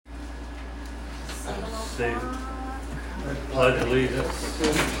Say pledge allegiance.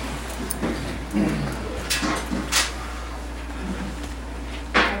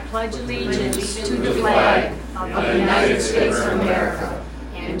 I pledge allegiance to the flag of the United States of America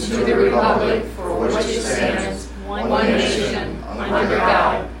and to the republic for which it stands, one nation, under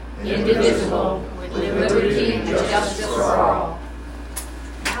God, indivisible, with liberty and justice for all.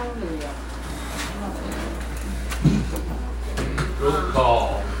 Hallelujah. Roll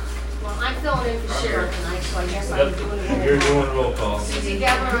call. Well, I'm filling in for Cheryl tonight, so I guess I'm doing a roll call. You're doing roll call. Susie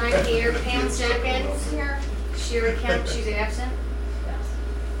Devlin, I'm here. Pam Jenkins here. Sherry Kemp, she's absent.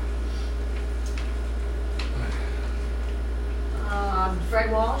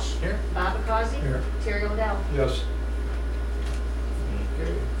 Fred Walsh. Here. Bob Acozzi. Here. Terry O'Dell. Yes.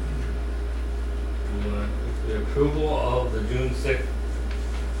 Okay. The approval of the June 6th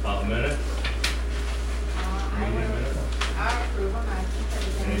minutes. I Meeting will minutes. approve them. I think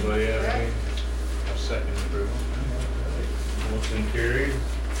everything is Anybody have correct. any? I'll second approval. Motion carried.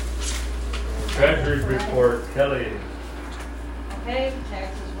 Treasurer's report, Kelly. Okay,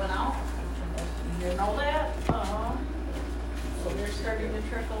 taxes went out. You know that. So they're starting to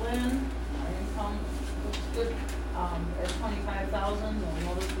trickle in. Our income looks good. At 25,000,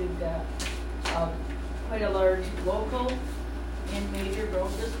 you'll notice we've got quite a large local and major road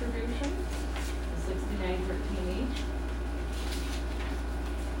distribution, 6913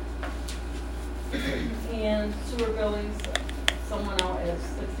 each. And sewer billings, someone out at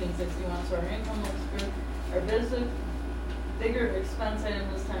 1661, so our income looks good. Our bigger expense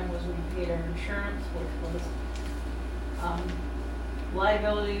item this time was we paid our insurance, which was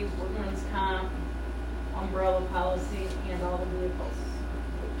liability, workman's comp, umbrella policy, and all the vehicles,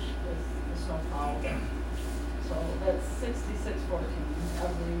 which is the snowplow. So that's $66.14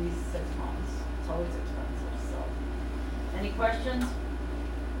 every 6 months. It's always expensive. So, any questions?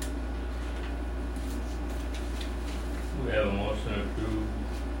 We have a motion to approve.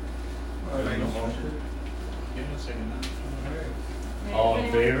 I make a motion. Give me a second now. All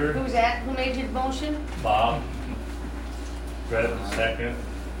in favor? Who's that? Who made your motion? Bob. Fred, second.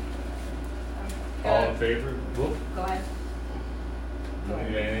 All in favor? Whoop. Go ahead.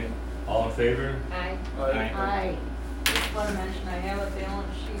 Anything? All in favor? Aye. Aye. Aye. Just want to mention I have a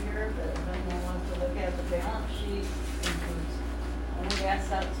balance sheet here, but if anyone wants to look at the balance sheet, includes only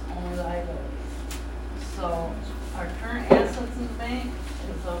assets, only liabilities. So our current assets in the bank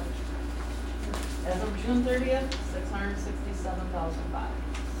is up, as of June 30th, $667,005.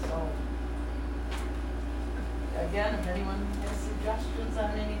 So again, if anyone has suggestions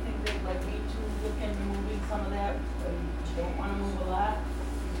on anything they'd like me to look into moving some of that, we don't want to move a lot,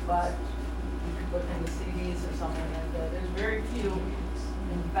 but you could look into CDs or something like that. There's very few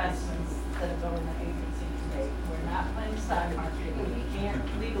investments that a government agency can make. We're not playing stock market. We can't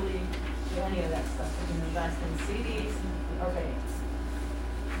legally do any of that stuff. We can invest in CDs or banks.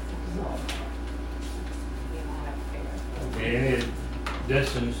 So, you don't have to pay it. Okay, any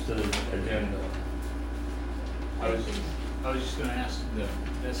additions to the agenda? I was just gonna ask,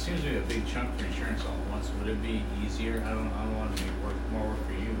 that seems to be a big chunk for insurance all at once. Would it be easier? I don't want to make more work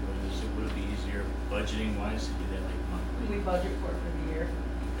for you, but would it be easier budgeting wise to do that like monthly? We budget for it for the year,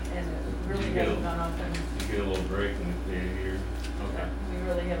 and it really You get hasn't gone up, and You get a little break in the pay here. Okay. we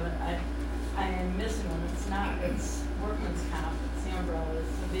really haven't. I am missing one. It's not. It's workman's comp. It's the umbrella.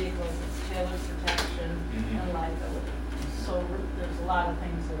 It's the vehicles. It's trailer protection and liability. So there's a lot of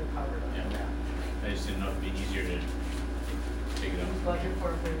things that are covered under Yeah. that. I just didn't know if it'd be easier to take it We up. budget for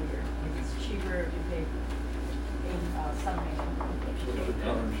it for the year. It's cheaper if you pay in some Look at the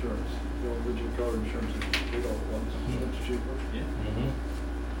car insurance. The old original car insurance is paid all at once. It's cheaper. Yeah.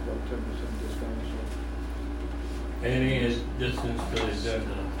 About 10% discount. So. Any additions to the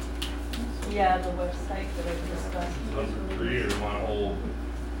agenda? Yeah, the website that I discussed. Number 3 or want to hold?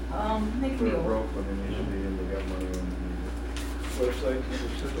 Make We're me broke when they need to be in, they got money when they need it. Website number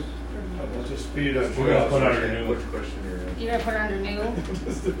 6. Let's just speed up. We're gonna put under new. Which question you're in? You're gonna put under new?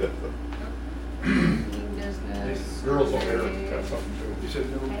 New business. Girls over there got something too. You said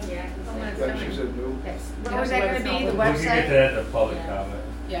no? Yeah, Yeah, she said no. What was that gonna be, the We can get website? that at the public Yeah. comment.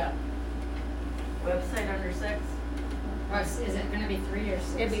 Yeah. Website under 6. Is it gonna be 3 or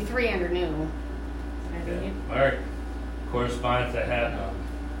 6? It'd be 3 under new. Yeah. All right. Correspondence I have.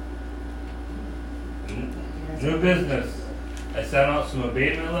 New business. I sent out some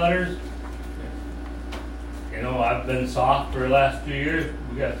abatement letters. You know, I've been soft for the last 2 years.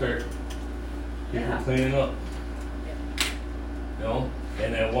 We gotta start people Yeah. cleaning up. You know,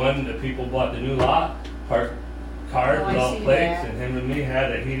 and that one, the people bought the new lot, parked cars Oh, I without see plates, that. and him and me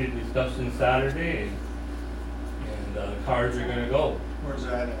had a heated discussion Saturday. And the cars are gonna go Where's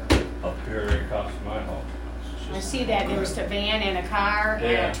that at? up here across from my house. I see that there was a van and a car and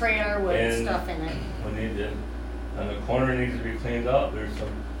Yeah. a trailer with And stuff in it. we need to, and the corner needs to be cleaned up, there's some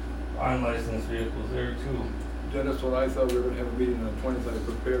unlicensed vehicles there too. Dennis, when I thought we were gonna have a meeting on the 20th, I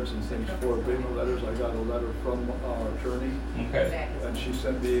prepared some things for payment letters. I got a letter from our attorney, Okay, and she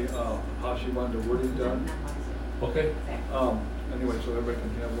sent me, how she wanted the wording done. okay, Anyway, so everybody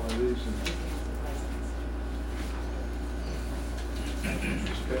can have one of these and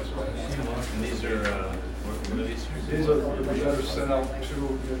just pass it on. And these are, what are these? These are the letters sent out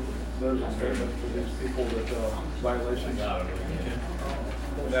to, letters of payment for these people that, violations.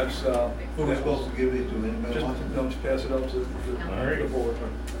 And that's, Who was supposed to give it to anybody? just pass it out to All right. the board.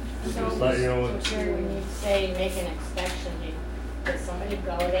 just let you know what, Sure, when you say make an inspection, did somebody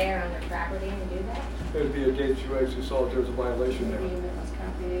go there on their property and do that? It'd be a date you actually saw if there's a violation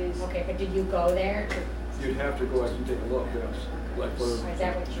there. Okay, but did you go there? You'd have to go actually take a look, yes. Like Is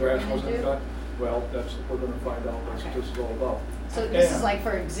that what whether you're grass gonna wasn't do? cut. Well, that's, we're gonna find out what Okay. this is all about. So this is And like,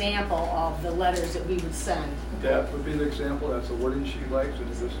 for example, of the letters that we would send. that would be the example, that's the wording she likes, and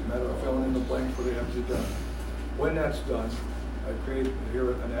it's just a matter of filling in the blanks where they have to be done. When that's done, I create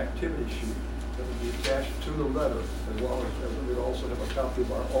here an activity sheet that would be attached to the letter, as well as we'd also have a copy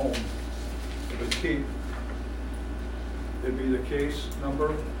of our own. It would keep, it'd be the case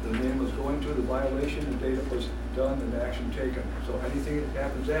number, the name was going to, the violation, the date it was done, and the action taken. So anything that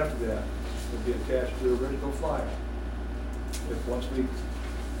happens after that would be attached to the original file. If once we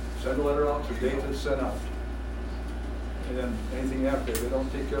send a letter out, the date it's sent out. And then anything after, if they don't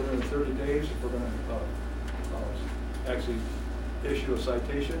take care of it in 30 days, if we're gonna actually issue a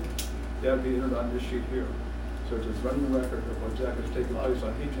citation, that'd be entered on this sheet here. So it's a running record of what exactly is taking place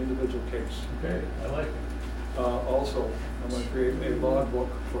on each individual case. okay, I like it. Also, I'm going to create a logbook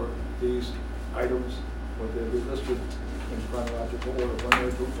for these items, where they'll be listed in chronological order,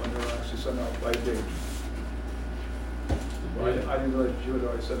 when they're actually sent out by date. I didn't realize you had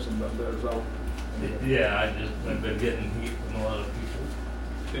already sent some letters out. Yeah, I've been getting heat from a lot of people.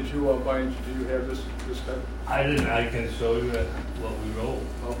 Did you, do you have this type? I didn't, I can show you what we wrote,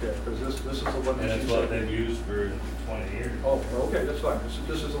 Okay, because this is the one and that that's she what sent. they've used for 20 years. Oh, okay, that's fine.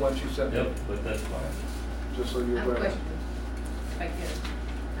 This is the one she sent me, Yep, but that's fine. just so I you're have a aware. question, if I could.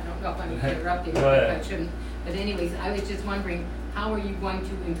 I don't know if I'm interrupting, Go but ahead. I shouldn't. But anyways, I was just wondering, how are you going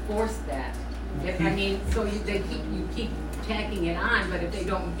to enforce that? If, I mean, so you keep tacking it on, but if they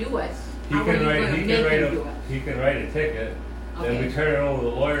don't do it, He how are you can going write, to he make can write them do a, it? he can write a ticket, then we Okay. turn it over to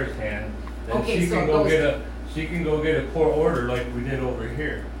the lawyer's hand, then Okay, she so can go those- get a, she can go get a court order like we did over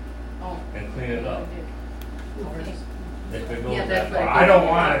here Oh. and clean it up. Okay. If it goes Yeah, that that's far. what I don't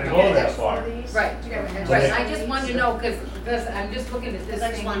want it to go Yeah, that that's far. for these. Right, Yeah, right, I just wanted to know, because I'm just looking at this I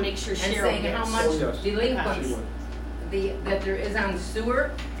just thing wanna and make sure saying Cheryl how gets- much Oh, yes. delinquents She would. that there is on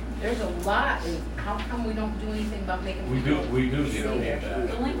sewer. There's a lot, and how come we don't do anything about making We people? do need that.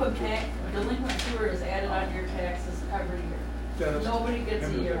 Delinquent sewer is added on your taxes every year. Dennis, Nobody gets a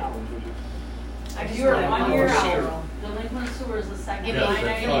hand me year the out. ones, would you? I just You're wanna 1 year know out. Cheryl. Delinquent sewer is the second Give me- line give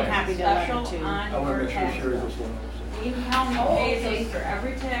me item, copy the letter, special too. on I want to your make sure tax Sherry bill. this one also. Eaton County Oh, pays okay. us for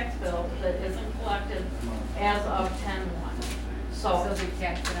every tax bill that isn't collected as of 10/1. So So, they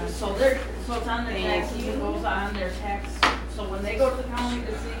tax it on. so it's on their taxes, it goes on their tax, so when they go to the county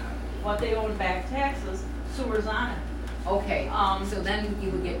to see what they owe in back taxes, sewer's on it. Okay, Um, so then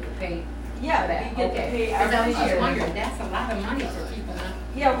you would get to pay Yeah, for that, you get to okay. pay 'Cause I was every just year. wondering, that's a lot of money for people not.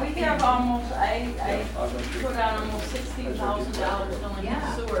 Yeah, we have almost, I I'll make sure. put out almost $16,000 Yeah.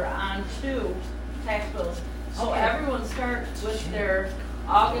 delinquent sewer on 2 tax bills. So Okay. everyone starts with their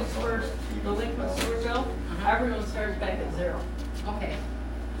August 1st delinquent sewer bill, everyone starts back at 0. Okay.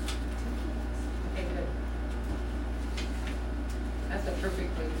 Okay, good. That's a perfectly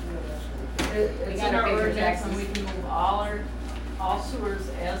real. We It's gotta in our pay for ordinance and taxes. we can move all sewers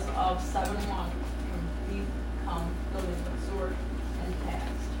as of 7/1 can become delinquent sewer and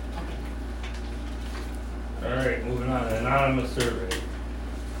taxed. All right, moving on, anonymous survey.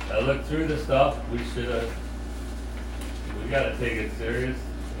 I looked through the stuff, we gotta take it serious.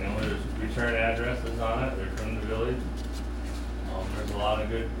 You know, there's return addresses on it, they're from the village. There's a lot of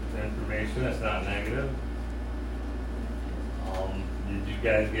good information, it's not negative. Did you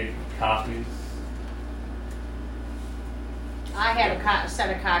guys get copies? I had a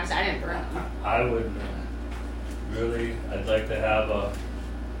set of copies, I didn't bring them. I would really, I'd like to have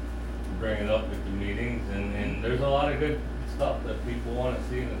bring it up at the meetings, and there's a lot of good stuff that people wanna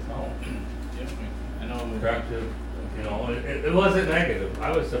see in the town. Yeah, I know. Corrective, you know, it wasn't negative.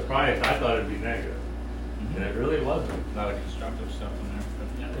 I was surprised. I thought it'd be negative. And it really wasn't. A lot of constructive stuff in there, but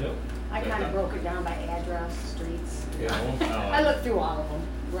yeah. Yep. I kind of broke it down by address, streets. You know, I looked through all of them,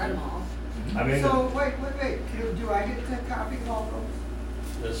 read them all. I mean, So, wait, do I get a copy of all those?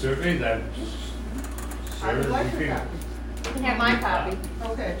 the surveys, I'm I sure would like you a can. copy. You can have my copy.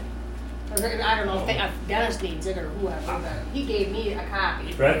 Okay. I don't know if Dennis needs it or whoever, but he gave me a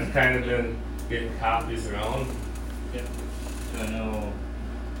copy. Fred's kind of been getting copies around. Yep. So I know.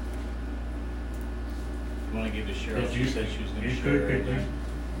 You wanna give to Cheryl, If she said she was gonna you share could you everything.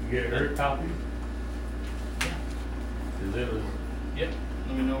 get her copy? Yeah. 'Cause it was, Yep,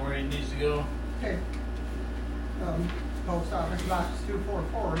 let me know where it needs to go. Okay. Post office box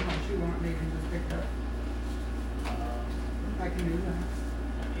 244, unless you want me to just pick it up. I can do that.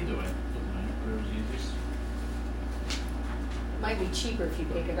 Either way, doesn't matter, whatever's easiest. Might be cheaper if you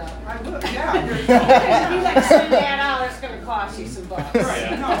pick it up. I would, yeah. If you like send that out, it's gonna cost you some bucks.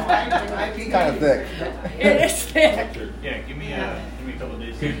 Right. No, I'd be. Kinda thick. It is thick. Yeah, give me a couple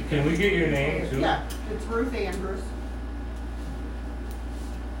days. can we get your name too? Yeah, it's Ruth Andrews.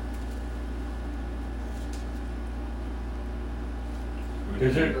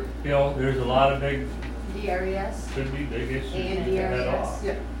 Cause there, there's a lot of big, DRES. could be big issues to And get that DRS. off.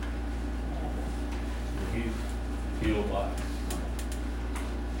 Yeah. P.O. box.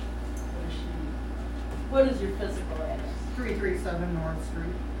 What is your physical address? 337 North Street.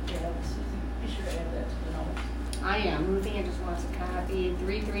 Yeah, Susie, be sure to add that to the notes. I am. Ruth Ann just wants a copy.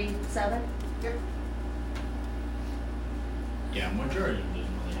 337. Yep. Yeah, majority of them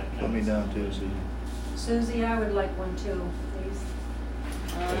doesn't really have. Put me copies. down too, so you. Susie, I would like one too, please.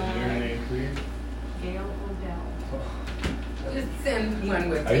 Is your name please? Gail Odell. Just send one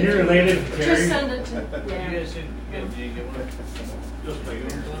with. Are you related to Terry? Just send it to, Did you yeah. guys did you get one? Just by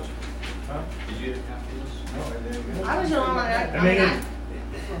yours, Huh? Did you get a copy of this? No, I didn't. I was the only one that. I mean, I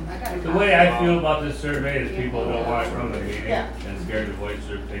got a The copy. way I feel about this survey is people don't want to come to the meeting Yeah. and scared to voice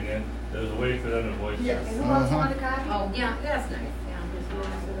their opinion. There's a way for them to voice Yes. And their. who else want a copy? Oh, yeah, that's nice, yeah.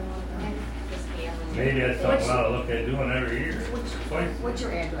 Just Gail. Maybe that's something I ought to look at doing every year, twice. What's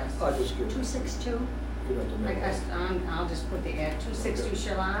your address? I just give it. 262? Give it to me. I'll just put the ad, 262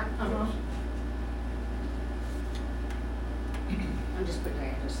 Charlotte. Uh-huh. I'm just putting the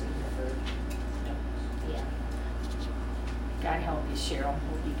address in here for, yeah. God help you, Cheryl,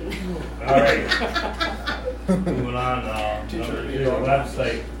 hope you can. All right. Moving on, Teacher, number you two, don't-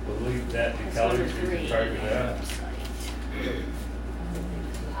 website, we'll leave that to That's Kelly, number she's in 3. charge of that.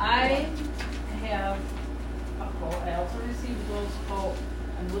 I have a quote, I also received Will's quote.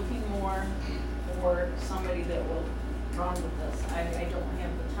 I'm looking more for somebody that will run with this. I don't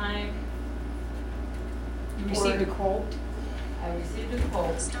have the time. You received a quote? I received a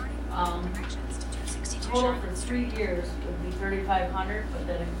quote. Total for 3 years would be $3,500, but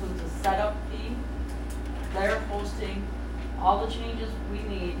that includes a setup fee, their hosting, all the changes we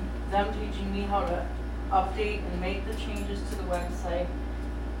need, them teaching me how to update and make the changes to the website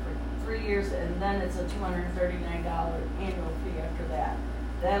for 3 years, and then it's a $239 annual fee after that.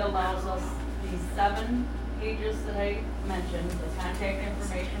 That allows us these 7 pages that I mentioned, the contact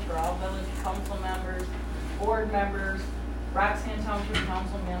information for all village council members, board members, Roxanne Township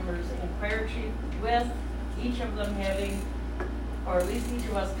Council members, and fire chief, with each of them having, or at least each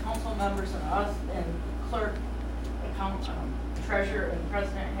of us council members and us and clerk, treasurer and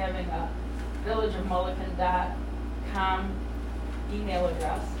president having a villageofmullican.com email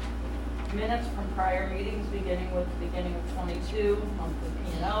address. Minutes from prior meetings beginning with the beginning of 22, monthly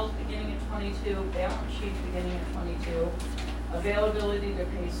P&Ls beginning at 22, balance sheets beginning at 22, availability to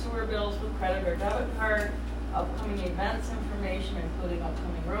pay sewer bills with credit or debit card, upcoming events information including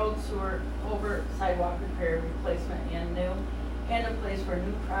upcoming road, sewer, over, sidewalk repair, replacement, and new, and a place where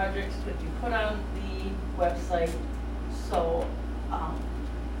new projects could be put on the website. So,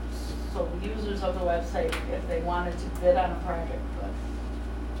 so the users of the website, if they wanted to bid on a project, could.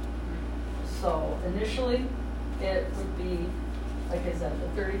 So initially, it would be, like I said, the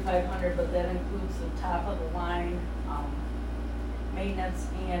 $3,500, but that includes the top of the line, maintenance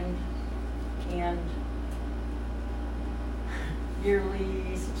and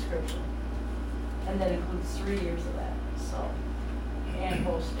yearly subscription. And that includes 3 years of that, so, and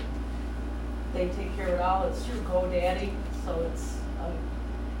hosting. They take care of it all, it's through GoDaddy, so it's a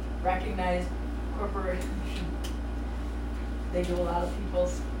recognized corporation. They do a lot of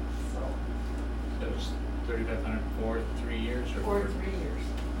people's, so, That was 3,500 for 3 years or for 3 years.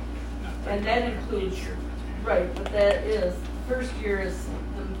 Not And that 3,500 includes, each year. right, but that is, the first year is,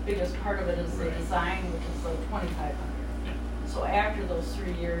 the biggest part of it is the Right. design, which is like $2,500. Yeah. So after those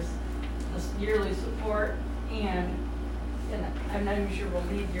 3 years, this yearly support and I'm not even sure we'll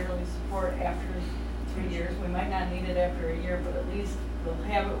need yearly support after 3 years. We might not need it after a year, but at least we'll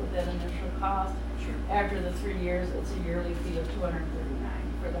have it with that initial cost. Sure. After the 3 years, it's a yearly fee of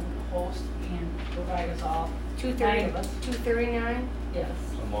 $239 for them to host provide us all. 230, Nine of us. 239 Yes.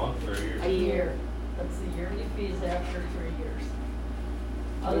 A month or a year? a year. That's the yearly fees after 3 years.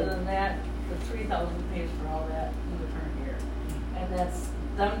 Other than that, the 3,000 pays for all that in the current year. And that's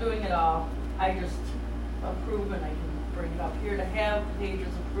them doing it all. I just approve and I can bring it up here to have pages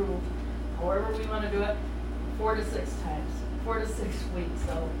approved, however we want to do it, 4 to 6 times, 4 to 6 weeks,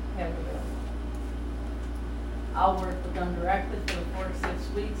 they'll have it available. I'll work with them directly for the 4 to 6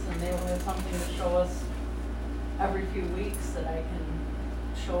 weeks, and they will have something to show us every few weeks that I can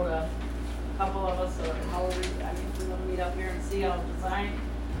show to a couple of us, or however, I mean, if we want to meet up here and see how it's designed,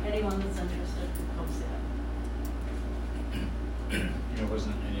 anyone that's interested can come see it. There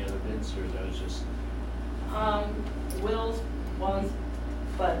wasn't any other bids, or that was just, Will's was,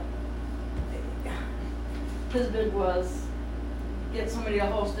 but his bid was get somebody to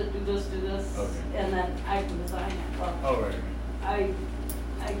host it, do this, Okay. and then I can design it. Well, oh, right. I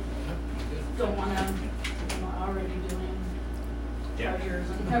don't want to, already doing Yeah. treasures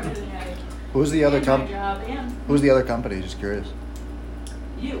and everything. Who's the other and my job and Who's the other company? Just curious.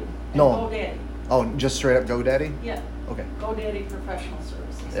 you. and No. GoDaddy. Oh, just straight up GoDaddy? Yeah. Okay. GoDaddy Professional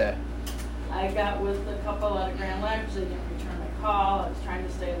Services. Yeah. I got with a couple out of Grand Ledge, they didn't return my call, I was trying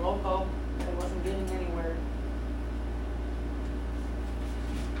to stay local, I wasn't getting anywhere.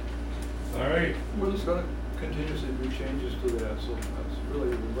 All right, Well, there's gonna continuously be changes to that, so that's really,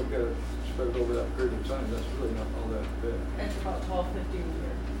 when you look at it, spread it over that period of time, that's really not all that bad. It's about $12.50 a year.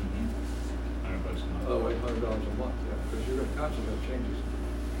 $100 a month. Otherwise, $100 a month, yeah, because you're gonna constantly have changes.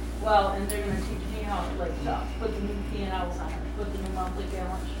 Well, and they're gonna teach me how, like, to put the new P&Ls on it, put the new monthly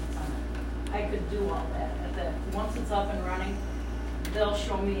balance sheets on it. I could do all that at that. Once it's up and running, they'll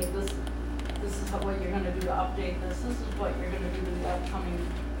show me this is what you're gonna do to update this is what you're gonna do to the upcoming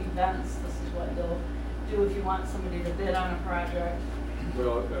events, this is what they'll do if you want somebody to bid on a project.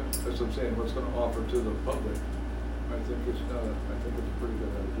 Well, that's what I'm saying, what's gonna offer to the public, I think it's a pretty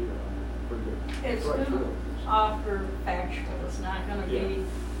good idea, pretty good. It's price, gonna really. offer factual, it's not gonna be,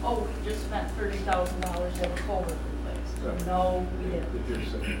 Yeah. oh, we just spent $30,000 to have a culvert replaced. Right. No, we The didn't.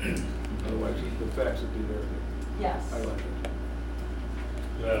 hearsay. Otherwise, the facts would be there. Yes. I like it.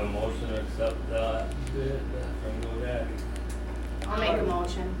 do I have a motion to accept that bid from GoDaddy? I'll make a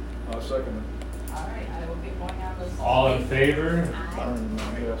motion. I'll second All right, I will get going on this. All in favor? Aye.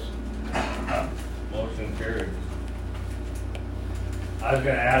 it. Yes. Motion carried. I was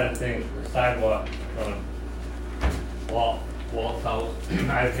gonna add a thing, the sidewalk from Walt's house.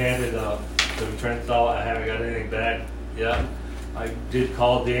 I've handed some prints out, I haven't got anything back yet. I did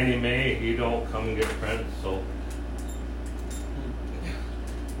call Danny May, he don't come and get prints, so.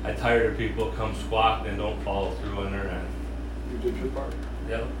 I tired of people come squawking and don't follow through on their end. You did your part.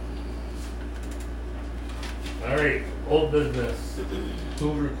 Yep. All right, old business,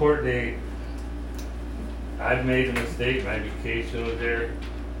 Hoover court date. I've made a mistake, my vacation was there.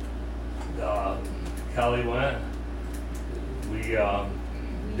 Kelly went. We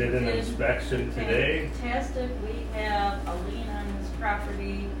did an inspection today. Fantastic, we have a lien on his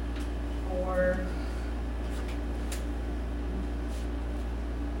property for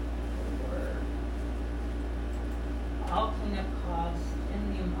all cleanup costs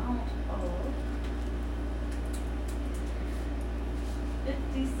in the amount of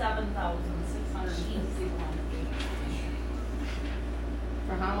 $57,651.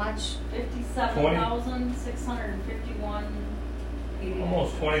 For how much? $57,651.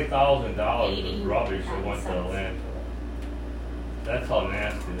 Almost $20,000 of rubbish that went to the 89 landfill. That's how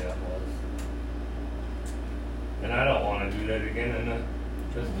nasty that was. And I don't wanna do that again in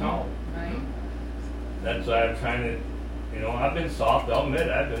this town. Right? That's why I'm trying to, I've been soft, I'll admit,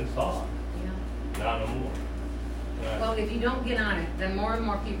 I've been soft, Yeah. not no more. Well, if you don't get on it, then more and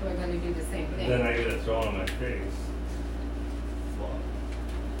more people are gonna do the same thing. Then I get it thrown in my face. Well,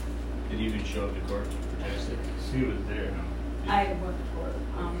 Did he even show up to court to protest it? she was there. I went to court.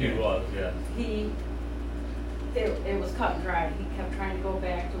 He was, yes. It was cut and dried. He kept trying to go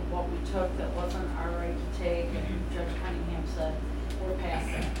back to what we took that wasn't our right to take, and Judge Cunningham said, we're past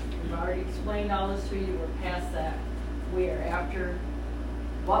that. We've already explained all this to you, we're past that. We are after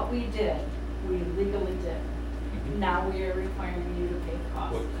what we did, we legally did. Now we are requiring you to pay the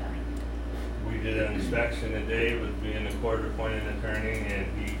cost of that. We did an inspection today with being a court-appointed attorney, and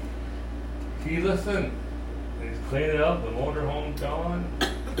he listened. He's cleaning up, the motorhome's gone,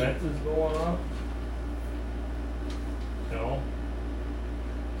 fences going up.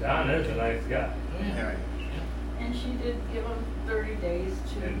 John is a nice guy, And she did give him 30 days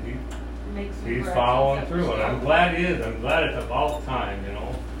to and make some he's corrections following that through, were and I'm still- glad he is. I'm glad it's about time,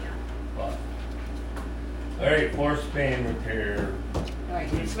 But, all right, force span repair. All right,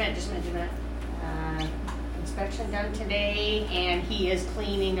 just a minute. Inspection done today, and he is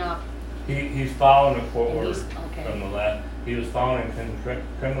cleaning up. He's following a court And order he's- okay. from the last, he was following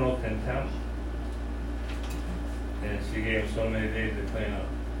criminal contempt. And she gave him so many days to clean up.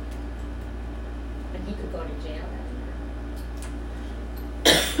 But he could go to jail.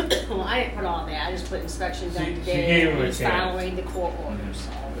 Well, I didn't put all that, I just put inspection done She today, gave him and a he's chance. following the court order, so.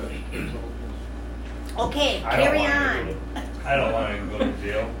 Yeah. Okay, I don't carry want on. him to go- I don't want him to go to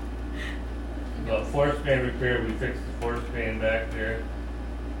jail. But force main repair, we fixed the force main back there.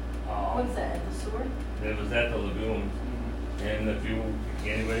 What's that, at the sewer? It was at the lagoon. And if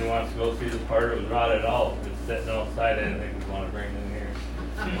anybody wants to go see the part, it was rotted out. It's sitting outside, I didn't think we'd want to bring it in here.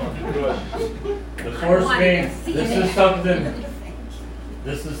 The force wanted main, to see this it. is something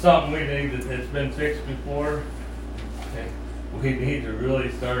we need, it's been fixed before. We need to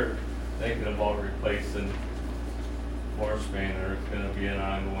really start thinking about replacing force main, or it's gonna be an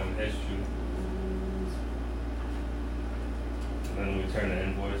ongoing issue. And then we turn the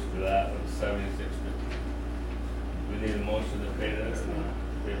invoice for that, it was $76.50. We need a motion to pay that or not?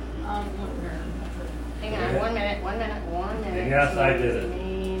 We approve. Hang on, one minute. Yes, I did it.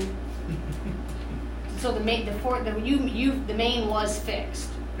 Main. So the main, the main was fixed,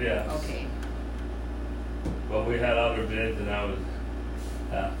 Yes. okay. But we had other bids and I was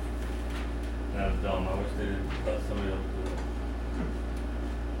dumb. I wish they did let somebody else do it.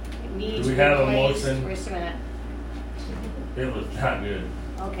 It needs Do we have a replaced. motion? Just a minute. It was not good.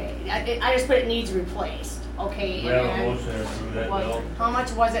 Okay, I just put it needs replaced, okay, We and have a then, motion to approve that Was- bill. how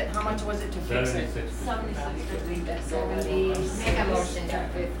much was it to fix it? 76. 76.50. 70, Make a motion to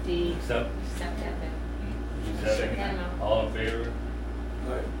 50, Accept. Accept that bid. Second. All in favor?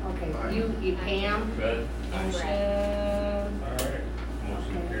 Right. okay, you Pam, Good. motion, All right.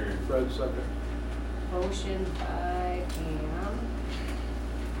 Motion Okay. carried. Fred, second. motion by Pam,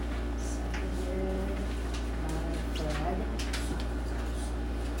 seconded by Fred.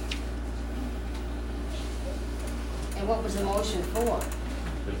 And what was the motion for?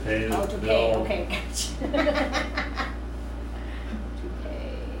 To pay Oh, the to bill. pay, okay, gotcha. To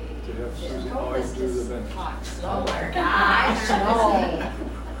pay. To have Susie always do the bench. Oh my gosh, no.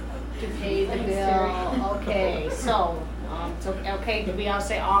 To pay the bill, okay, so, okay, did we all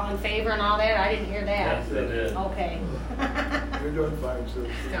say all in favor and all that? I didn't hear that. Yes, they did. Okay. You're doing fine,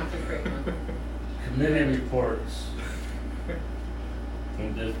 Susie. Sounds like a great one. Committee reports.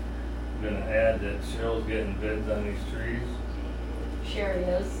 I'm just gonna add that Cheryl's getting bids on these trees. Sherry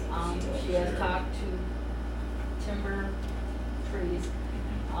is, she has talked to timber trees.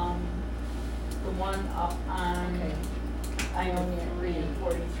 The one up on Okay. Ionia 3 and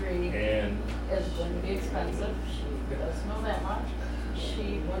 43 And is going to be expensive. She does know that much.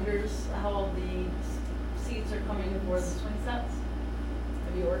 She wonders how the seats are coming for the swing sets.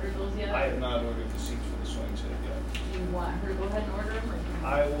 Have you ordered those yet? I have not ordered the seats for the swing set yet. Do you want her to go ahead and order them, or do you?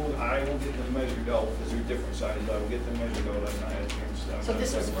 I will get them measured out, because they're different sizes, I will get them measured out, and I have changed them. So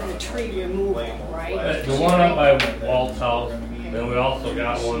this was for the tree removal, right? the one up by Walt's house, then we also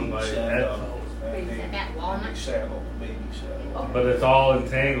got one by Ed's house. Wait, is that Walnut? Baby saddle. But it's all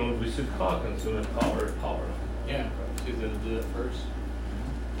entangled, we should call Consumer Power. Yeah, she's gonna do it first.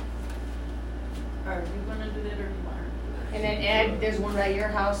 Are you gonna do that, or do you want her to do that? And then Ed, there's one by your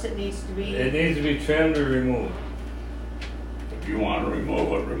house that needs to be. It needs to be trimmed or removed. If you want to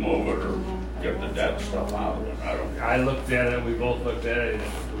remove it, or get the dead stuff out of it, I don't. I looked at it, we both looked at it,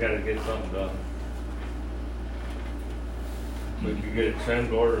 and we gotta get something done. We could get it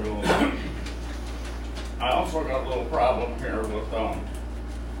trimmed or removed. I also got a little problem here with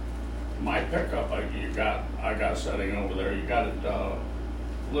my pickup. I got sitting over there. You got it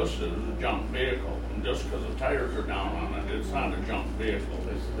listed as a junk vehicle, and just because the tires are down on it, it's not a junk vehicle.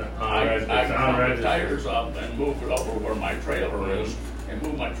 I can put the tires up and move it over where my trailer is, and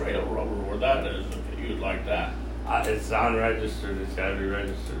move my trailer over where that is, if you'd like that. It's unregistered, it's gotta be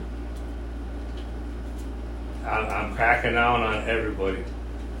registered. I'm cracking down on everybody,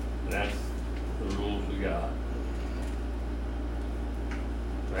 and that's the rules we got.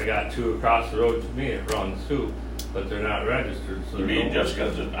 I got two across the road to me, it runs too, but they're not registered, so. You mean just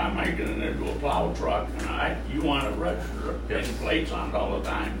because I'm making it into a plow truck, and you want to register it, Yes. getting plates on it all the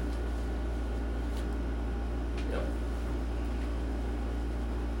time? Yep.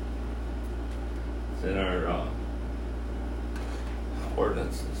 It's in our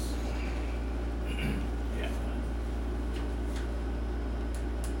ordinances. Yeah.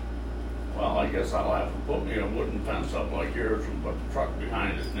 Well, I guess I'll have to put me a wooden fence up like yours and put the truck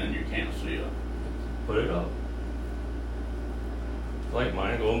behind it, and then you can't see it. Put it up. Like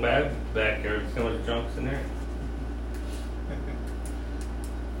mine, going back there, so much junk's in there.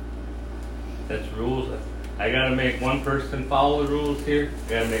 That's rules. I gotta make one person follow the rules here. I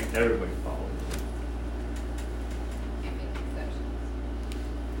gotta make everybody follow the rules. Can't make exceptions.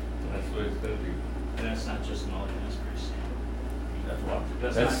 That's what it's gonna be. And that's not just an all gas price standard.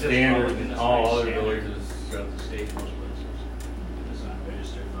 That's not just standard all in gas all price other standard villages. throughout the state, most places. It's not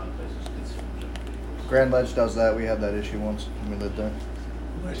registered in a lot of places, consumer junk vehicles. Grand Ledge does that. We had that issue once when we lived there.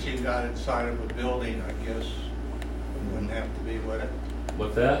 Unless you got inside of a building, I guess, it wouldn't have to be, would it?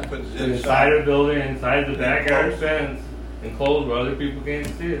 What's that? But it's Inside a building, inside the backyard Enclosed. fence, enclosed where other people can't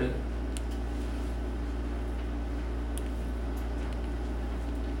see it.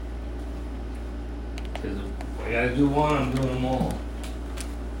 Cause if I gotta do one, I'm doing them all.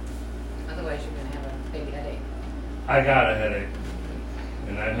 Otherwise, you're gonna have a big headache. I got a headache.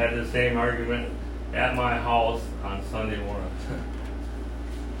 And I've had the same argument at my house on Sunday morning.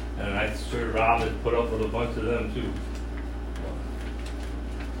 And I'm sure Rob has put up with a bunch of them too.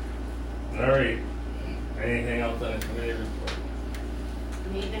 All right. Anything else on the committee report?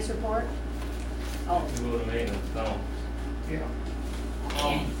 Maintenance report? Oh, You go to maintenance now. Yeah.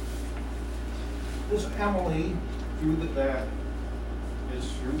 This Emily, that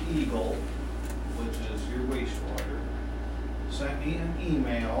is through Eagle, which is your wastewater, sent me an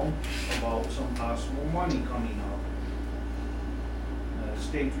email about some possible money coming up. The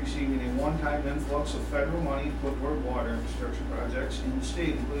state's receiving a one-time influx of federal money to put toward water infrastructure projects in the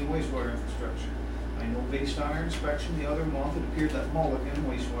state, including wastewater infrastructure. I know based on our inspection the other month, it appeared that Mulligan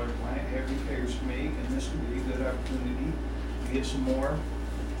wastewater plant had repairs to make, and this would be a good opportunity to get some more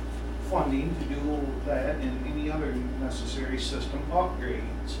funding to do that and any other necessary system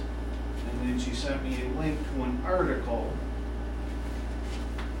upgrades. And then she sent me a link to an article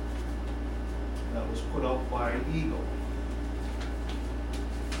that was put up by Eagle.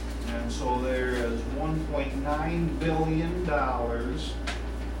 And so there is $1.9 billion that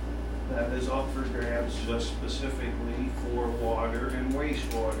is up for grabs just specifically for water and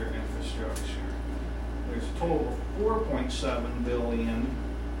wastewater infrastructure. There's a total of $4.7 billion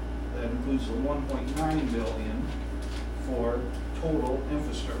that includes the $1.9 billion for total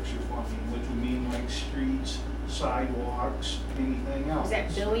infrastructure funding, which would mean like streets, sidewalks, anything else. is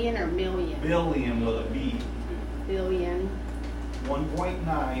that billion or million? Billion with a B. Billion.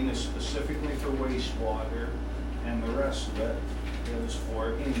 1.9 is specifically for wastewater, and the rest of it is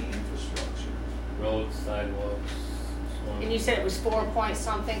for any infrastructure. Roads, sidewalks. And you said it was 4 point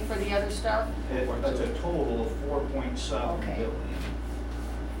something for the other stuff? That's a total of 4.7 Okay. billion.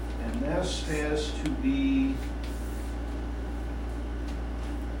 And this has to be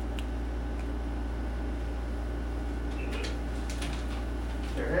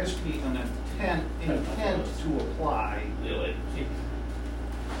there has to be an intent to apply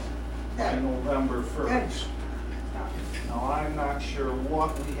by November 1st. Now, I'm not sure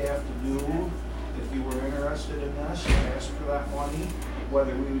what we have to do if you were interested in this, to ask for that money,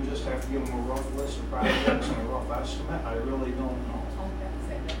 whether we would just have to give them a rough list of projects and a rough estimate, I really don't know.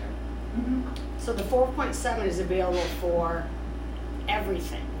 So the 4.7 is available for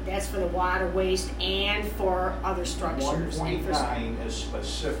everything. That's for the water, waste, and for other structures. 1.9 is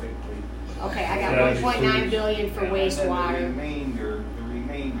specifically. Okay, I got 1.9 billion for And then wastewater. the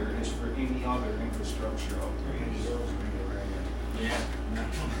remainder is for any other infrastructure upgrades. Yeah.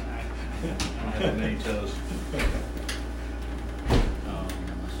 I don't have many toes.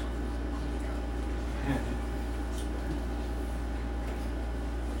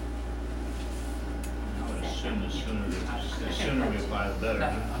 The sooner we apply, the better.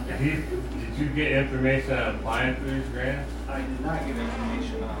 Did you get information on applying for these grants? I did not get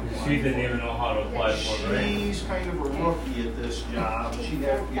information on She didn't even know how to apply for it, right? She's kind of a rookie at this job. She'd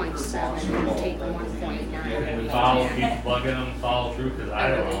have to get her boss 4.7, involved. take the I believe. 1.9. And we follow, keep plugging them, follow through, because I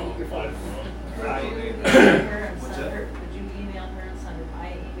don't know how to apply for them. Would you email her and send her, would you email her and send her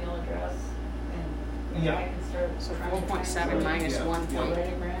my email address? And Yeah. I can start. So trying to find 4.7 minus Yeah.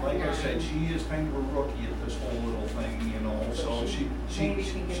 1.9. Like I said, she is kind of a rookie at this whole little thing, you know, so she. Maybe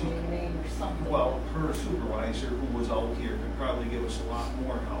she can give me a name or something. Well, her supervisor, who was out here, could probably give us a lot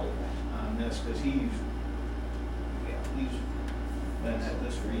more help on this, because he's been at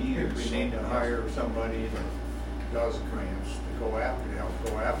this for years. We need to hire somebody that does grants to go after, help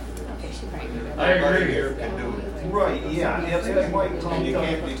go after Okay, this. she might do that. I agree. Nobody here can do it. Right, yeah, it might come And you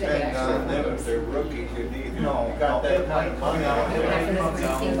can't down. depend on them if they're rookies, you need. No, Got that it might come down, it might come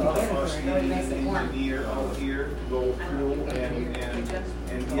down to us Right. needing an engineer out here to go through and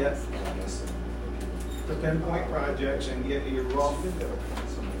get the pinpoint projects and get a rough,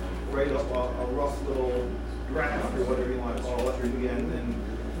 write up a rough little draft or whatever you want to call it,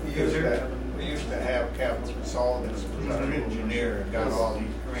 We used to have capital consultants, who was our engineer, and got all these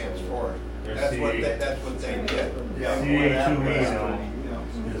grants for it. Or That's what CA. that's what they get. Yeah, CA2E yeah.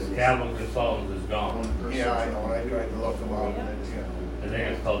 now, his capital consultant is gone. Yeah, I know, I tried to look them up, and it's, I think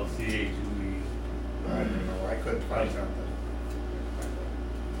it's called CA2E. I don't know, I couldn't find something.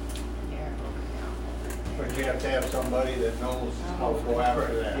 But you have to have somebody that knows how to go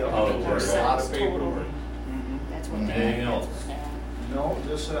after that. There's a lot of paperwork. That's what Anything else? No,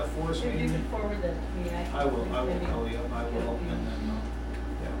 just that force If you meeting. could forward that to me, I will tell you, I will, and then,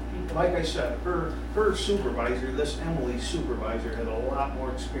 yeah. Like I said, her supervisor, this Emily's supervisor, had a lot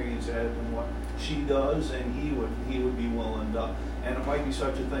more experience at it than what she does, and he would be willing to, and it might be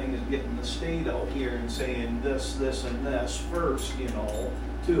such a thing as getting the state out here and saying this, this, and this first, you know,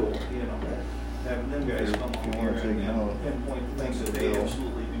 too, you know. Having them guys come on here and pinpoint things that they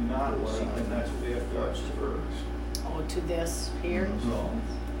absolutely do not like, and that's what they have to ask first. Oh, to this here? So,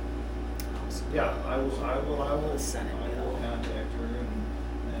 yeah, I will contact her and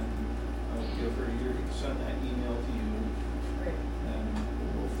I will give her your, send that email to you. Great. And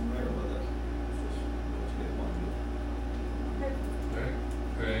we'll go from there with it. Let's get one. Okay.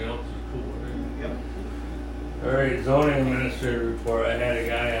 Everything else is cool, right? Yep. All right, zoning administrator report. I had a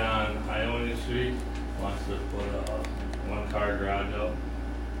guy on Ionia Street, wants to put a one-car garage up,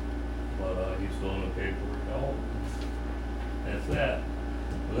 but he's filling the paperwork out. That's that.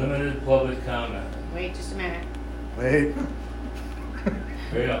 Limited public comment. Wait just a minute. Wait.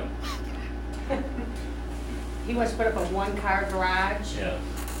 Hurry up. He wants to put up a one-car garage? Yeah.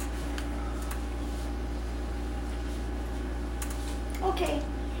 Okay.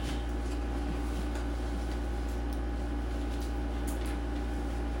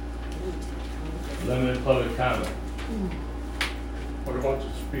 Limited public comment. What about the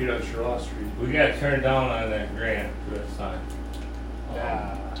speed on Charlotte Street? We got turned down on that grant for that sign.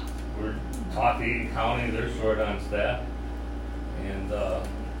 We're talking to Eaton County, they're short on staff. And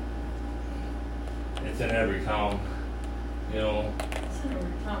it's in every town, you know. So we're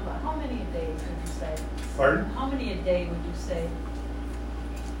talking about, how many a day would you say? Pardon? How many a day would you say?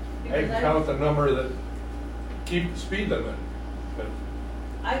 I Because can count the number that keep the speed limit. But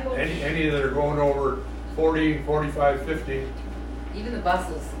I go. any that are going over 40, 45, 50, Even the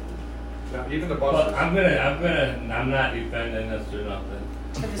buses. even the But buses. I'm not defending this or nothing.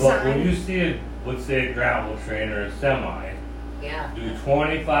 To the But when sign? you see let's say a gravel train or a semi, Yeah. do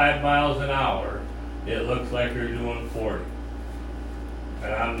 25 miles an hour, it looks like you're doing 40.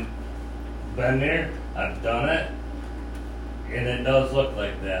 And I'm been there, I've done it, and it does look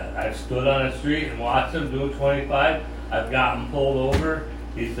like that. I've stood on a street and watched them doing 25. I've gotten pulled over.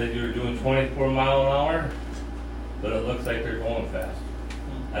 He said you were doing 24 mile an hour, but it looks like they're going fast.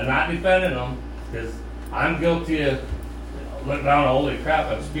 I'm not defending them because I'm guilty of looking down, holy crap,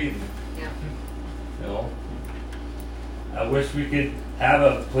 I'm speeding. Yeah. You know, I wish we could have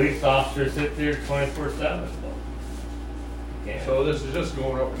a police officer sit there 24/7, but you can't. So this is just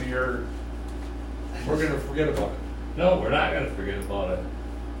going up in the air. We're going to forget about it. No, we're not going to forget about it.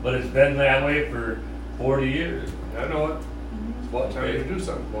 But it's been that way for 40 years. I know it. It's about time to do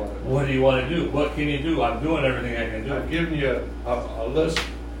something about it. What do you want to do? What can you do? I'm doing everything I can I've do. given you a list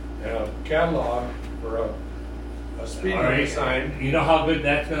and a catalog for a speed All limit right. sign. You know how good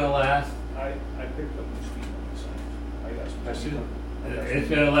that's going to last? I picked up the speed limit signs. I got some. I see them. It's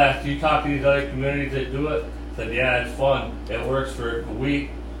going to last. You talk to these other communities that do it, said, yeah, it's fun. It works for a week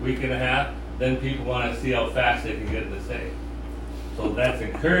and a half. Then people want to see how fast they can get it to say. So that's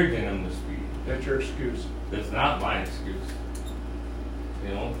encouraging them to speed. That's your excuse. That's not my excuse.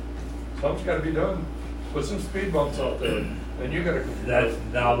 You know, Something's got to be done. Put some speed bumps out there, and you got to. that's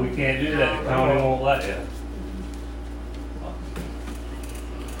now we can't do that. The county won't let you.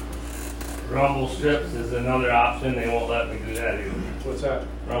 Rumble strips is another option. They won't let me do that either. What's that?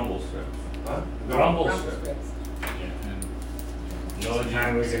 Rumble strips. Huh? Rumble strips. No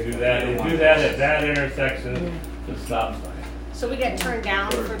time we can do that. They do that at that intersection, the stop sign. So we got turned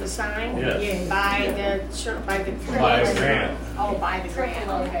down for the sign? Yes. By the By a grant. Oh, by the grant,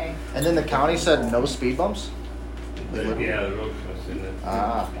 okay. And then the county said no speed bumps? Yeah, the road commission.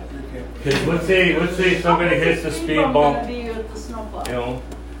 Ah. Because let's say somebody hits a speed Gonna bump, be with the snowplow. you know.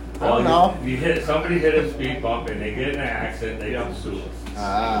 I don't know. Somebody hit a speed bump and they get in an accident, they can sue us.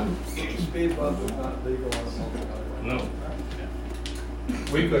 Ah. Speed bump is not legal on a public highway. No.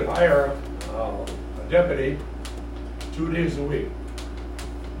 We could hire a deputy 2 days a week.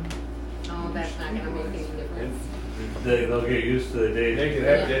 Oh, that's not gonna make any difference. They'll get used to the day. They'd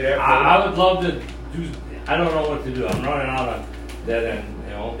have to. I would love to do, I don't know what to do. I'm running out of that end, you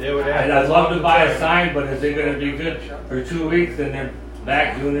know. They would have And to I'd love to walk buy the a sign, but is it gonna be good for 2 weeks and they're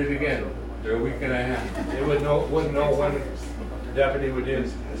back doing it again? They're a week and a half. They wouldn't know when deputy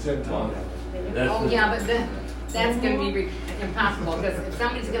is in town. Oh, yeah, but that's gonna be impossible, because if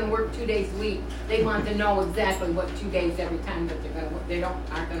somebody's gonna work 2 days a week, they want to know exactly what 2 days every time that they're gonna work. They aren't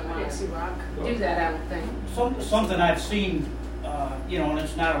gonna wanna do that, I don't think. Something I've seen, and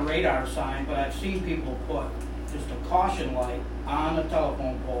it's not a radar sign, but I've seen people put just a caution light on the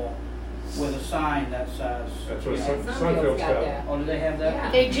telephone pole with a sign that says. That's what Sunfield's Sunfield's got got. that. Oh, do they have that?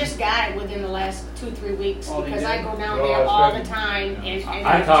 Yeah. They just got it within the last 2-3 weeks, Oh, they because did? I go down No, there it's all been- the time, and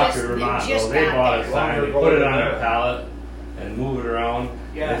I they talked to just Vermont, got they bought a there. sign, they put it on a pallet and move it around.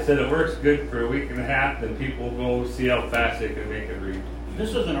 Yeah. They said it works good for a week and a half, then people go see how fast they can make it read.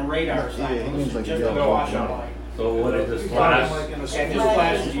 This isn't a radar sign, Yeah, he this means is like just a yellow. caution light. So what it just You're flash? talking like in a Yeah, school. just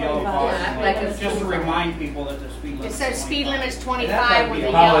flashes yellow Yeah, caution like light, a just to school. remind people that the speed limit. It says speed limit's And 25 that with might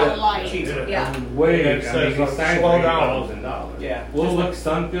a be yellow a- light. cheaper. Yeah. Way, And I it mean, says, the sign's slow like down. $1,000. Yeah. Well, look,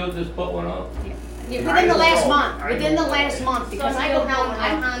 Sunfield just put one up. Yeah, within the last month, I within the know. last month, because I go down,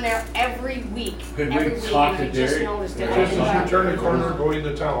 I'm on there every week, Could we every week, talk and I to just Jerry? noticed Yeah. it. Just as you turn the corner going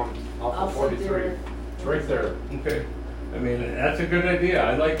into town off I'll of sit 43. there. It's right there. Okay. I mean, that's a good idea,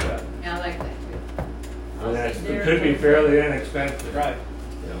 I like that. Yeah, I like that too. And that's, it could be fairly inexpensive. Right.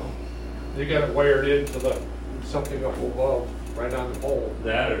 You know, You got it wired into something up above, right on the pole.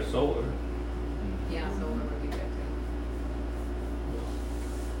 that or solar. Yeah, so we're gonna be good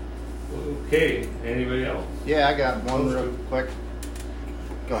too. Okay, anybody else? Yeah, I got one real quick.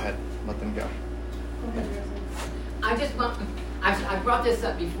 Go ahead, let them go. I just want, I brought this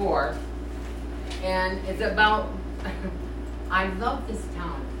up before, and it's about, I love this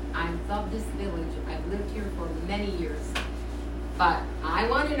town. I love this village. I've lived here for many years. But I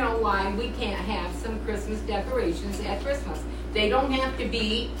want to know why we can't have some Christmas decorations at Christmas. They don't have to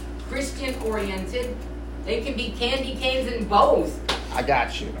be Christian oriented. They can be candy canes and bows. I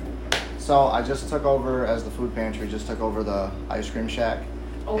got you. So I just took over, as the food pantry, just took over the ice cream shack.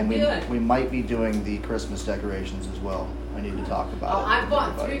 Oh, and good. we might be doing the Christmas decorations as well. I need to talk about Oh, it. I with bought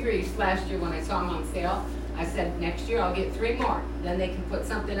everybody. 3 wreaths last year when I saw them on sale. I said, next year I'll get 3 more. Then they can put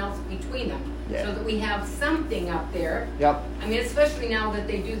something else between them. Yeah. So that we have something up there. Yep. I mean, especially now that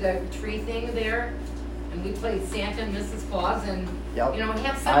they do the tree thing there, and we played Santa and Mrs. Claus, and, Yep. you know,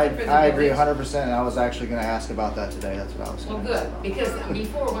 have something for the I agree village. 100%, and I was actually going to ask about that today. That's what I was Well, saying. good, because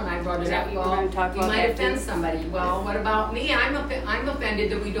before when I brought Is it that up, what you were well, gonna talk we about might that offend too? somebody. Well, what about me? I'm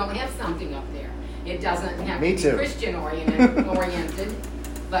offended that we don't have something up there. It doesn't have Me to too. be Christian oriented,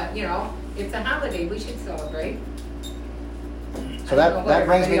 but, you know, it's a holiday, we should celebrate. So I don't know what that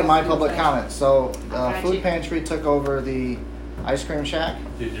brings me to everybody my else public thinks. comment. So Got food you. pantry took over the ice cream shack.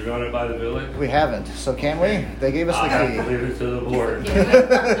 Did you run it by the village? We haven't. So can we? They gave us I'll have to the key. leave it to the board.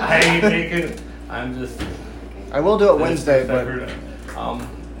 Yeah. I ain't making, I'm just. I will do it Wednesday, but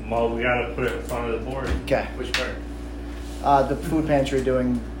Well, we gotta put it in front of the board. okay. Which part? The food pantry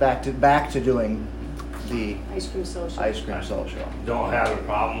doing back to doing the Ice cream social. ice cream social. Don't have a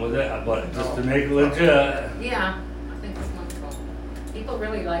problem with it, but just to make it legit. Yeah, I think it's wonderful. People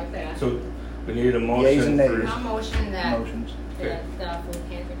really like that. So we need a Yeas motion and nays. for, I'll motion that Motions. the food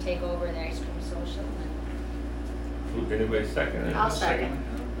pantry take over the ice cream social. anybody second it? I'll second.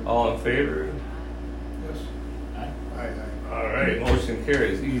 All in favor? Yes. All right, motion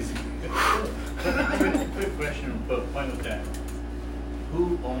carries, easy. Quick question, but point with that.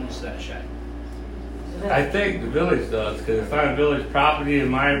 Who owns that shack? I think the village does, because it's on village property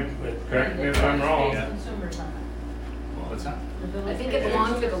and correct me if I'm wrong. Yeah. Consumers on What's that? it. I think it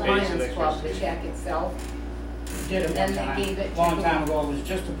belonged to the Lions Club, the shack itself. Did it Then one they gave it time. to Long who? time ago, it was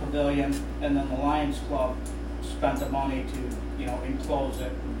just a pavilion, and then the Lions Club spent the money to, enclose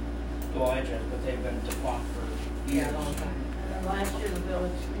it, do edges, but they've been defunct for years. Yeah, a long time. And last year, the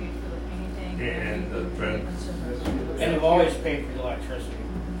village paid for the painting. And the friends. consumers. And they've always paid for the electricity.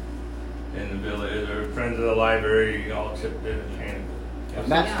 In the village, or Friends of the Library, you all chipped in and painted it.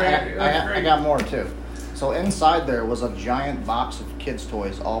 And that's, Yeah. I got more too. So inside there was a giant box of kids'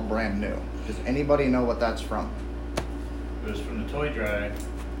 toys, all brand new. Does anybody know what that's from? It was from the toy drive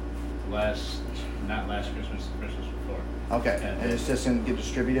not last Christmas, the Christmas before. Okay, Yeah. and it's just didn't get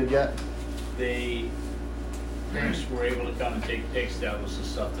distributed yet? Parents were able to come and take pics. That was the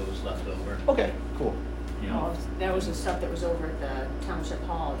stuff that was left over. Okay, cool. You know, Oh, that was the stuff that was over at the township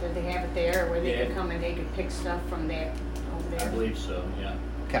hall. Did they have it there where they could Yeah. come and they could pick stuff from there, over I there? believe so. Yeah.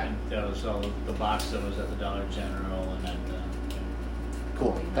 Okay, And that was all the box that was at the Dollar General and at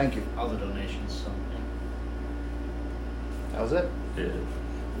cool. Thank you. all the donations. So, yeah. That was it? Yeah.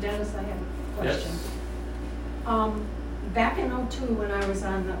 Dennis, I have a Yes. question. Back in '02, when I was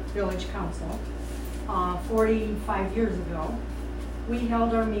on the village council, 45 years ago, we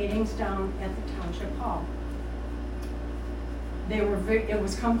held our meetings down at the township hall. it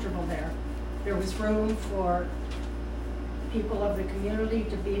was comfortable there. There was room for people of the community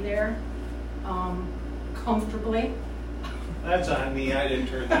to be there comfortably. That's on me, I didn't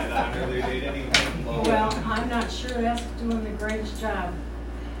turn that on earlier, they didn't even blow. Well, I'm not sure that's doing the greatest job.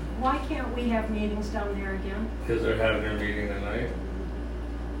 Why can't we have meetings down there again? Because they're having their meeting tonight.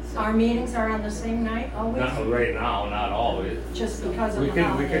 Our meetings are on the same night always? Not right now, not always. Just because of We the can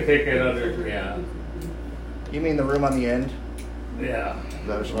holiday? take it under, yeah, You mean the room on the end? yeah. Is that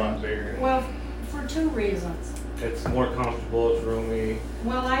what It's you a lot mean? bigger. Well, for two reasons. It's more comfortable, it's roomy.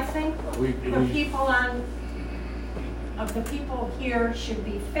 Well, I think We- the we- people the people here should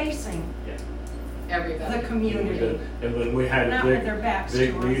be facing Everybody. the community. And when we had Not with their backs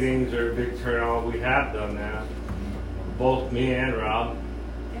big to us. meetings or big turnout, we have done that. Both me and Rob,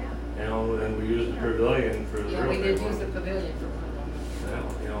 Yeah. you know, and we used the pavilion for the Yeah, real we big did one. use the pavilion for one of them.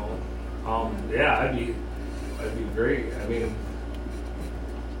 Yeah, you know, yeah, that'd be great. I mean,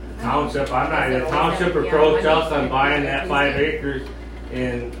 the township, the township approached us on buying that 5 acres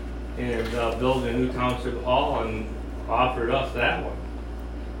and building a new township hall and offered us that one.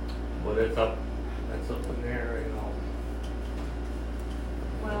 But that's up in there, you know.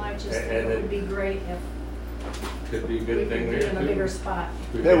 Well, I just think And it would be great if Could be a we good could thing be there in a too. bigger spot.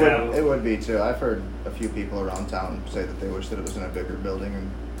 We It could would, have- it would be too. I've heard a few people around town say that they wish that it was in a bigger building and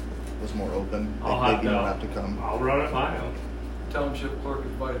was more open. They'd don't have to come. I'll run it by them. Township clerk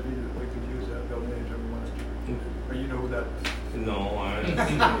advised me that we could use that building anytime we wanted to. Or you know who that is? No,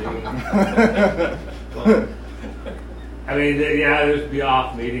 I mean, yeah, there'd be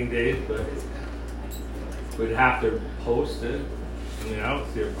off meeting days, but we'd have to post it. I mean, I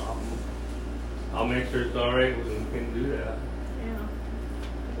don't see a problem. I'll make sure it's all right when we can do that. Yeah,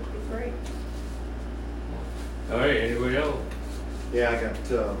 it would be great. All right, anybody else? Yeah, I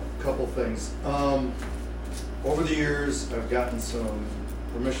got a couple things. Over the years, I've gotten some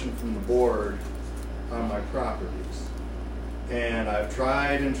permission from the board on my properties. And I've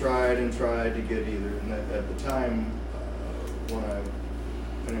tried and tried and tried to get either, and at the time,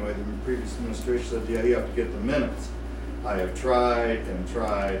 anyway, the previous administration said, yeah, you have to get the minutes. I have tried and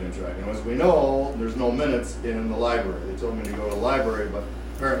tried and tried. And as we know, there's no minutes in the library. They told me to go to the library, but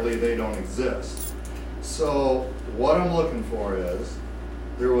apparently they don't exist. So what I'm looking for is,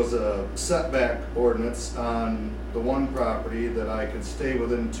 there was a setback ordinance on the one property that I could stay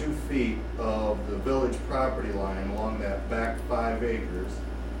within 2 feet of the village property line along that back 5 acres.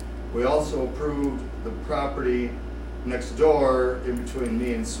 We also approved the property next door in between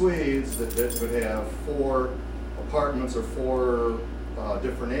me and Swedes that would have 4 apartments or 4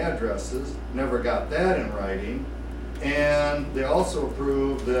 different addresses. Never got that in writing. And they also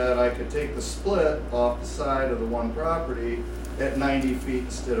approved that I could take the split off the side of the one property at 90 feet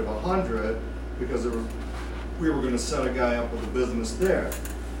instead of 100 because we were going to set a guy up with a business there.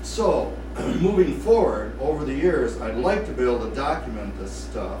 So moving forward over the years, I'd like to be able to document this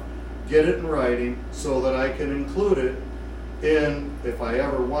stuff, get it in writing so that I can include it in if I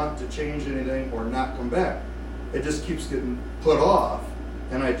ever want to change anything or not come back. It just keeps getting put off.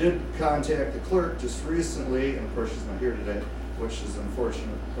 And I did contact the clerk just recently, and of course she's not here today, which is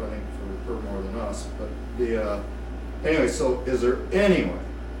unfortunate, I think, for her more than us. But anyway, so is there any way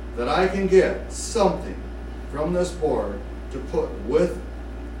that I can get something from this board to put with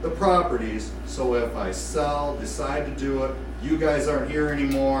the properties so if I sell, decide to do it, you guys aren't here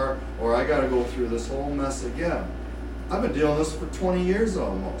anymore, or I got to go through this whole mess again? I've been dealing with this for 20 years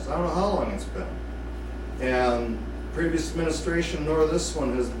almost. I don't know how long it's been. And previous administration nor this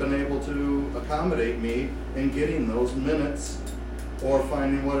one has been able to accommodate me in getting those minutes or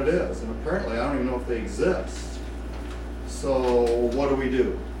finding what it is. And apparently I don't even know if they exist. So what do we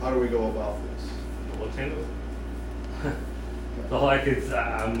do? How do we go about this? Look into it. So like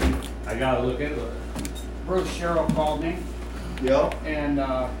I gotta look into it. Bruce Sherrill called me, Yep. and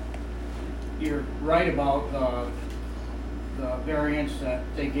you're right about the variance that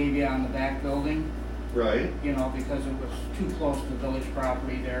they gave you on the back building. Right. You know, because it was too close to village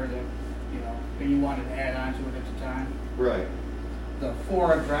property there that, you know, and you wanted to add on to it at the time. Right. The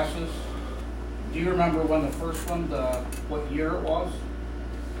 4 addresses, do you remember when the first one, what year it was?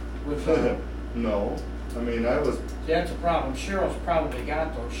 With No. I mean, I was... That's a problem. Cheryl's probably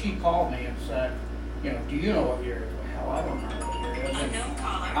got those. She called me and said, you know, do you know what year it is? Well, hell, I don't remember what year it is. And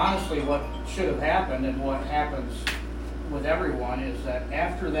honestly, what should have happened and what happens with everyone is that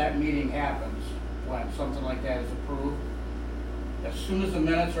after that meeting happens, when something like that is approved, as soon as the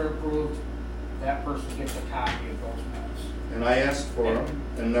minutes are approved, that person gets a copy of those minutes. And I asked for them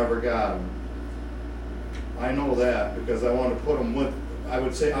and never got them. I know that because I want to put them with... I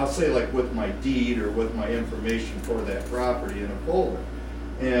would say, I'll say like with my deed or with my information for that property in a folder.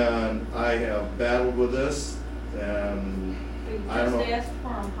 And I have battled with this, and We I don't know. just asked for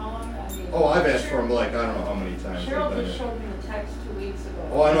them, how long, I mean. Oh, I've asked for them like, I don't know how many times. I've Cheryl done just it. showed me the text 2 weeks ago.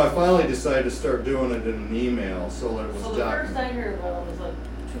 Oh, I know, I finally decided to start doing it in an email so that it was So the first documented. I heard about it was like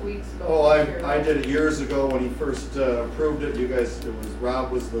 2 weeks ago. Oh, Cheryl. I did it years ago when he first approved it. You guys,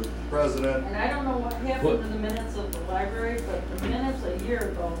 Rob was the president. And I don't know what happened in the minutes of the library, but the minutes a year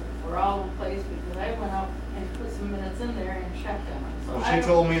ago were all in place because I went up and put some minutes in there and checked them. So Well, I she don't-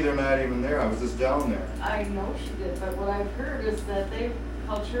 told me they're not even there. I was just down there. I know she did, but what I've heard is that they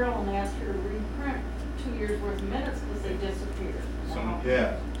called Cheryl and asked her to reprint 2 years worth of minutes because they disappeared.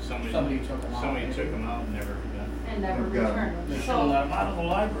 Yeah. Somebody took them out and never got. And never Never got 'em. returned They them. should have let them out of the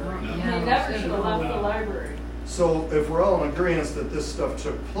library. They never should have left the library. So if we're all in agreement that this stuff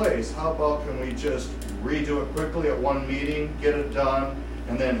took place, how about can we just redo it quickly at one meeting, get it done,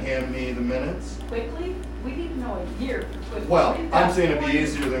 and then hand me the minutes? Quickly? We need to know a year for quickly. Well, We've got I'm saying it'd be 40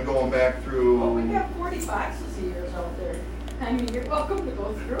 easier than going back through. Well, we've got 40 boxes of yours out there. I mean, you're welcome to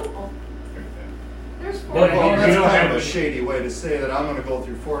go through them. There's 40. What Well, year- that's you don't kind have of a to- shady way to say that I'm gonna go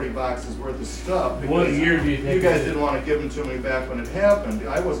through 40 boxes worth of stuff. What because year do you think You guys it is? didn't wanna give them to me back when it happened.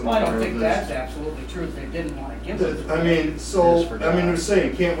 I wasn't Well, I part don't of think this. that's absolutely true. They didn't want to give it. I mean, so, I mean, they're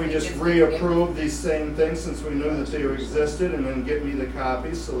saying, can't we just reapprove these same things since we knew that they existed and then get me the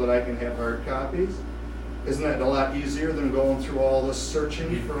copies so that I can have hard copies? Isn't that a lot easier than going through all this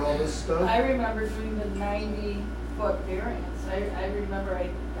searching for all this stuff? I remember doing the 90-foot variance. I remember,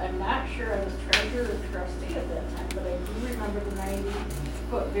 I'm not sure I was treasurer or trustee at that time, but I do remember the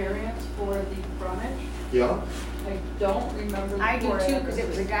 90-foot variance for the frontage. Yeah, I don't remember the I do four too, because it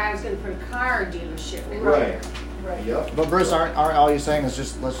was a addresses. guy who was gonna put a car dealership in. right, Right. yep. But Bruce, aren't all you're saying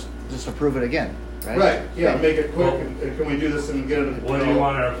is let's just approve it again, right? Right, yeah, make it quick, and can we do this and get it? What do you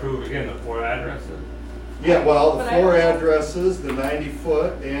want to approve again, the 4 addresses? Yeah, well, the But I 4 don't know. addresses, the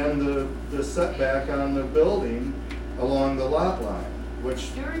 90-foot, and the setback on the building along the lot line,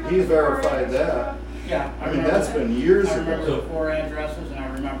 which Do you remember he the four verified addresses, that. Rob? Yeah. I mean, remember that's that. been years I remember ago. the 4 addresses, and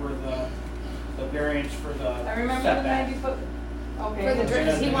I remember the variance for the I remember the setback. 90-foot, okay. For the, Okay.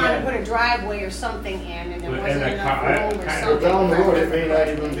 because he wanted to put a driveway or something in, and there And wasn't that enough car- I room or kind of- But something. down the for road, it may not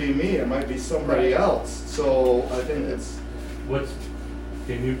everybody. even be me, it might be somebody else, so I think it's,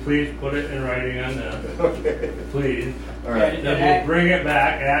 Can you please put it in writing on that, okay, please? all right. Yeah, Then we'll bring it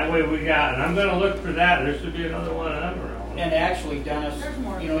back, that way we got, and I'm gonna look for that, there should be another one on around. And actually, Dennis, There's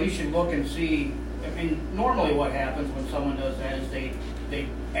more. you know, you should look and see, I mean, normally what happens when someone does that is they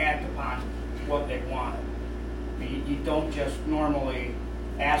act upon what they wanted. I mean, you don't just normally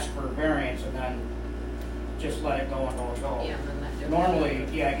ask for a variance and then just let it go and go and go. Yeah, then that- Normally,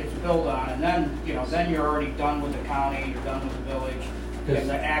 yeah, it gets built on, and then, you know, then you're already done with the county, you're done with the village, and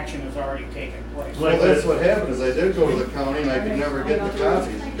the action has already taken place. Well, that's what happened, is I did go to the county and I could never get the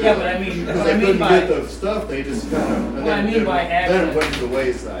copies. Yeah, but I mean, Because what I I mean couldn't by, get the stuff, they just kind of, and What I then, mean by then it action- went to the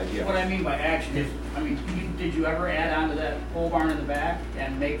wayside, what yeah. I mean by action is, I mean, did you ever add on to that pole barn in the back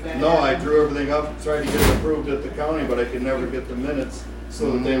and make that? No, I happen? drew everything up, tried to get it approved at the county, but I could never get the minutes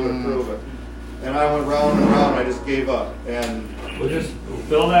so that they would approve it. And I went round and round, I just gave up, and, We'll just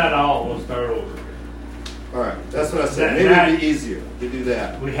fill that out, we'll start over. all right, that's what I said, That- maybe that- it'd be easier to do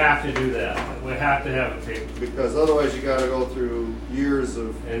that. We have to do that, we have to have it taped, Because otherwise you gotta go through years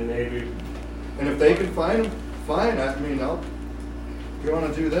of, and maybe, and if they can find them, fine, I mean, if you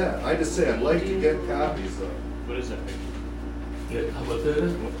wanna do that. I just say I'd like to get copies of. What is that paper? what's it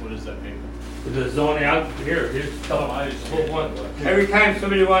is? What is that paper? The zoning out here's Oh, I just- pull one. Every time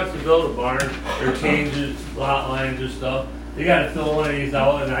somebody wants to build a barn or changes lot lines or stuff, they gotta fill one of these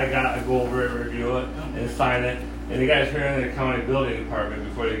out, and I gotta go over it, review it, and sign it. And they gotta turn in the county building department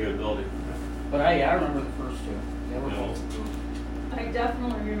before they get a building. But I remember the first two. They You were- know, I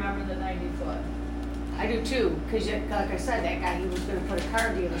definitely remember the 90-foot. I do too, because like I said, that guy, he was gonna put a car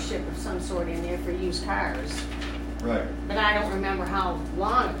dealership of some sort in there for used cars. Right. But I don't remember how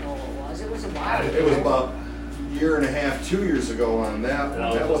long ago it was. It was a while ago. It was about a year and a half, 2 years ago on that.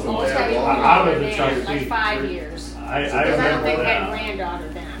 No. That wasn't Oh, it's gotta that be long. I longer was a than, trustee like 5 for- years. I Because I don't remember think I had a that. granddaughter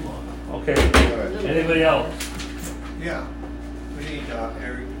then. Okay, All right. anybody else? Yeah, we need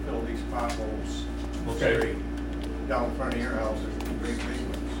Eric to fill these potholes. Okay. Down in front of your house, there's great big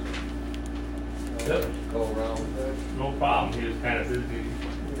ones. Yep. Go around with that. No problem, he was kinda busy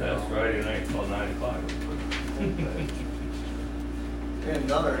last Friday night till 9 o'clock. And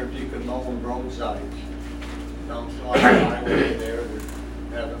another, if you could mow the roadsides. Down the highway there that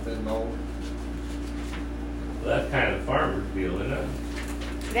haven't been mowed. Well, that's kind of the farmer's deal, isn't it?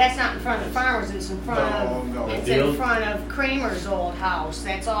 That's not in front of the farmers, it's in front of, No, no. it's Deal? in front of Kramer's old house.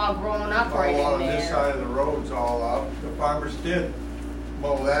 That's all grown up right All in on this there. side of the road's all up. The farmers did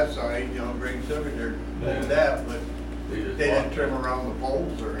mow that side, you know, bring sugar, did that, but They just they didn't walk. trim around the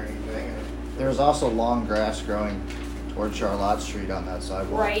poles or anything. There's also long grass growing toward Charlotte Street on that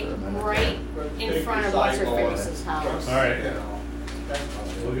sidewalk. Right, for a minute. right in front of what's her face's house. All right. You know, that's all.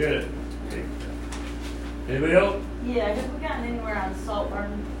 We'll get it. Anybody else? Yeah, have we gotten anywhere on salt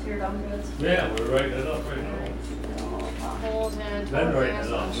barn tear down goods? Yeah, we're writing it up right now. Potholes and Then writing grass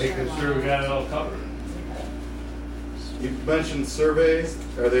it up, on making Sherlock. sure we got it all covered. You mentioned surveys.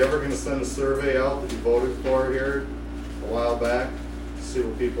 Are they ever gonna send a survey out that you voted for here a while back? To see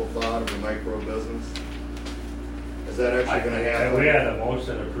what people thought of the micro business? Is that actually gonna happen? We had a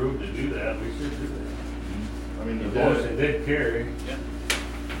motion approved to do that, we should do that. I mean, The you motion did. did carry. Yeah.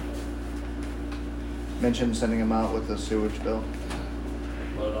 Mention sending them out with the sewage bill.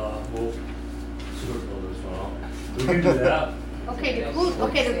 But, we'll sewer bill this one out. We can do that.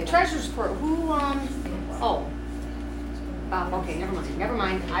 Okay, the treasurer's report, okay, never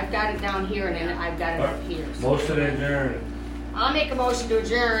mind, I've got it down here and then I've got it up here. so- Motion adjourned. I'll make a motion to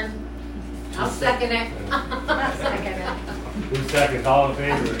adjourn. I'll second it. Second it. Who's second, all in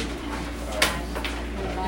favor?